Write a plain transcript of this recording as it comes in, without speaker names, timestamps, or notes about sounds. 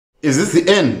Is this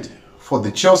the end for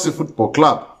the Chelsea Football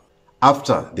Club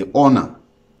after the owner,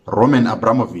 Roman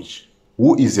Abramovich,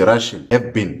 who is a Russian,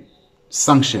 have been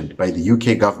sanctioned by the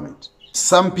UK government?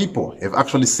 Some people have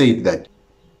actually said that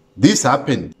this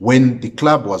happened when the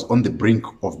club was on the brink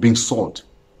of being sold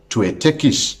to a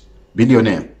Turkish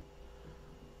billionaire.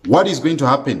 What is going to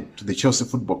happen to the Chelsea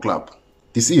Football Club?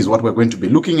 This is what we're going to be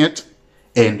looking at,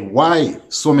 and why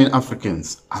so many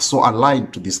Africans are so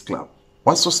aligned to this club.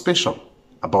 What's so special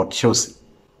about Chelsea?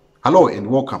 Hello and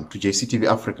welcome to JCTV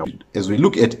Africa, as we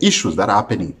look at issues that are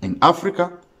happening in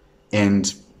Africa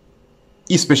and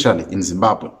especially in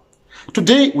Zimbabwe.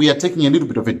 Today we are taking a little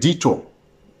bit of a detour.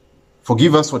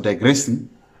 Forgive us for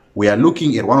digressing. We are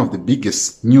looking at one of the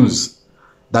biggest news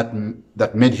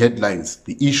that made headlines,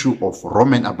 the issue of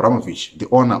Roman Abramovich, the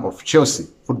owner of Chelsea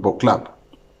Football Club,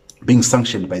 being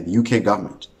sanctioned by the UK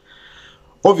government.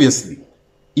 Obviously,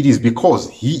 it is because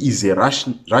he is a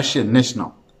Russian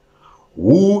national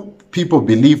who people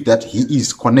believe that he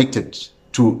is connected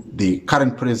to the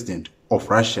current president of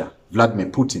Russia, Vladimir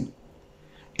Putin.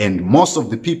 And most of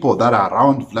the people that are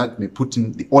around Vladimir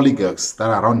Putin, the oligarchs that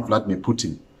are around Vladimir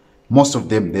Putin, most of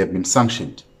them, they have been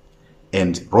sanctioned.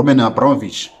 And Roman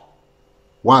Abramovich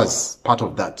was part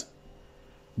of that.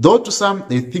 Though to some,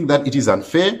 they think that it is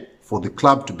unfair for the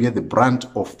club to bear the brunt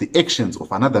of the actions of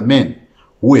another man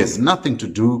who has nothing to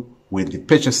do with the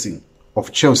purchasing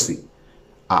of Chelsea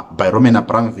by Roman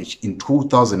Abramovich in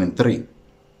 2003.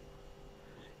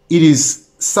 It is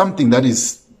something that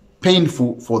is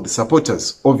painful for the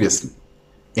supporters, obviously.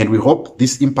 And we hope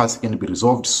this impasse can be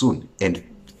resolved soon and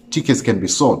tickets can be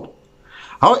sold.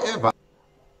 However,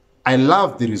 I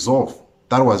love the resolve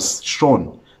that was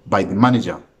shown by the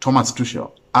manager, Thomas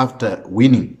Tuchel, after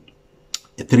winning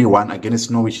a 3-1 against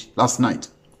Norwich last night.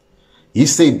 He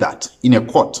said that in a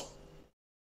quote,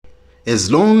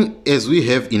 "As long as we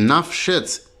have enough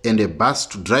shirts and a bus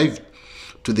to drive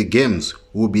to the games,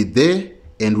 we'll be there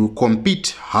and we'll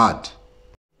compete hard."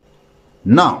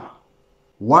 Now,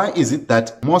 why is it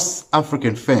that most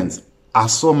African fans are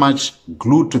so much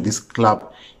glued to this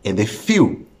club and they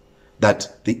feel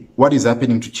that what is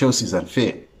happening to Chelsea is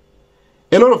unfair?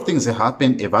 A lot of things have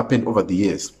happened over the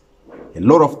years. A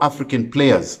lot of African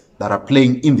players that are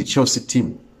playing in the Chelsea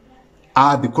team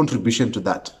are the contribution to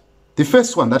that. The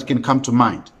first one that can come to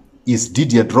mind is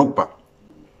Didier Drogba,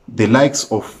 the likes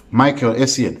of Michael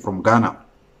Essien from Ghana,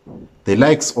 the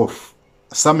likes of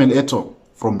Samuel Eto'o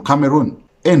from Cameroon,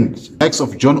 and the likes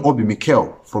of John Obi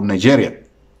Mikel from Nigeria.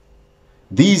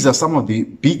 These are some of the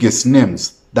biggest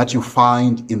names that you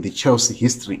find in the Chelsea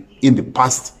history in the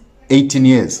past 18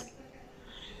 years.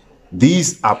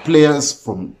 These are players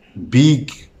from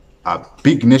big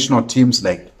national teams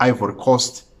like Ivory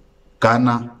Coast,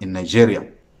 Ghana, and Nigeria.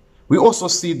 We also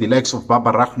see the likes of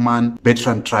Baba Rahman,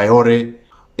 Bertrand Traore,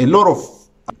 a lot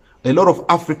of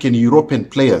African European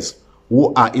players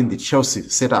who are in the Chelsea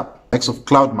setup, likes of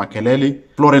Claude Makelele,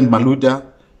 Florent Malouda,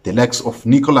 the likes of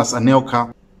Nicolas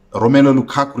Anelka, Romelu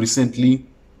Lukaku recently,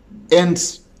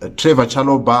 and Trevor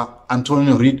Chalobah,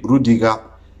 Antonio Rudiger,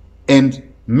 and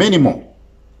many more.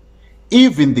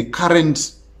 Even the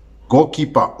current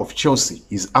goalkeeper of Chelsea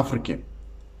is African.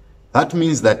 That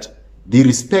means that the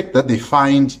respect that they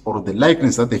find, or the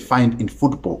likeness that they find in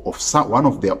football of one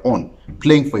of their own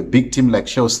playing for a big team like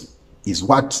Chelsea, is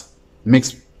what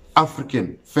makes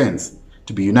African fans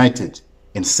to be united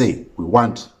and say, we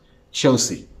want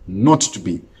Chelsea not to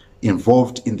be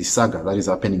involved in the saga that is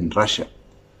happening in Russia.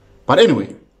 But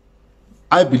anyway,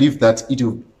 I believe that it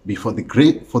will be for the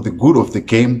good of the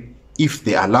game if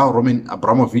they allow Roman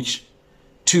Abramovich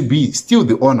to be still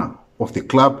the owner of the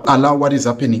club, allow what is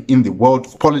happening in the world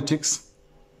of politics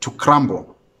to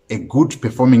crumble a good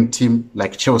performing team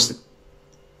like Chelsea.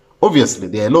 Obviously,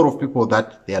 there are a lot of people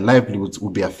that their livelihoods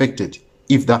will be affected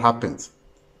if that happens.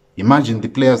 Imagine the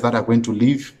players that are going to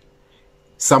leave.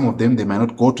 Some of them, they might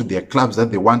not go to their clubs that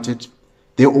they wanted.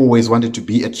 They always wanted to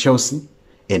be at Chelsea.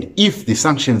 And if the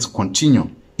sanctions continue,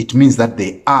 it means that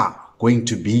they are going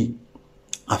to be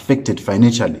affected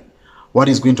financially. What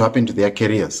is going to happen to their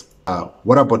careers?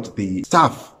 What about the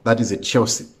staff that is at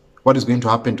Chelsea? What is going to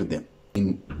happen to them?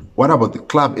 What about the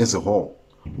club as a whole?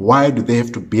 Why do they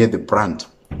have to bear the brunt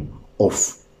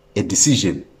of a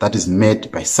decision that is made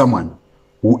by someone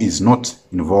who is not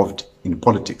involved in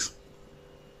politics?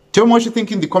 Tell me what you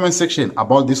think in the comment section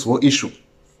about this whole issue.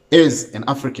 As an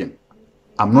African,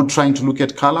 I'm not trying to look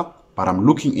at color, but I'm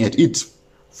looking at it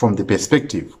from the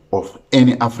perspective of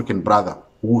any African brother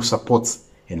who supports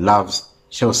and loves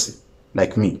Chelsea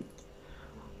like me.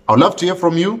 I would love to hear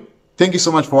from you. Thank you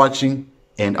so much for watching,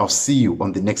 and I'll see you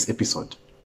on the next episode.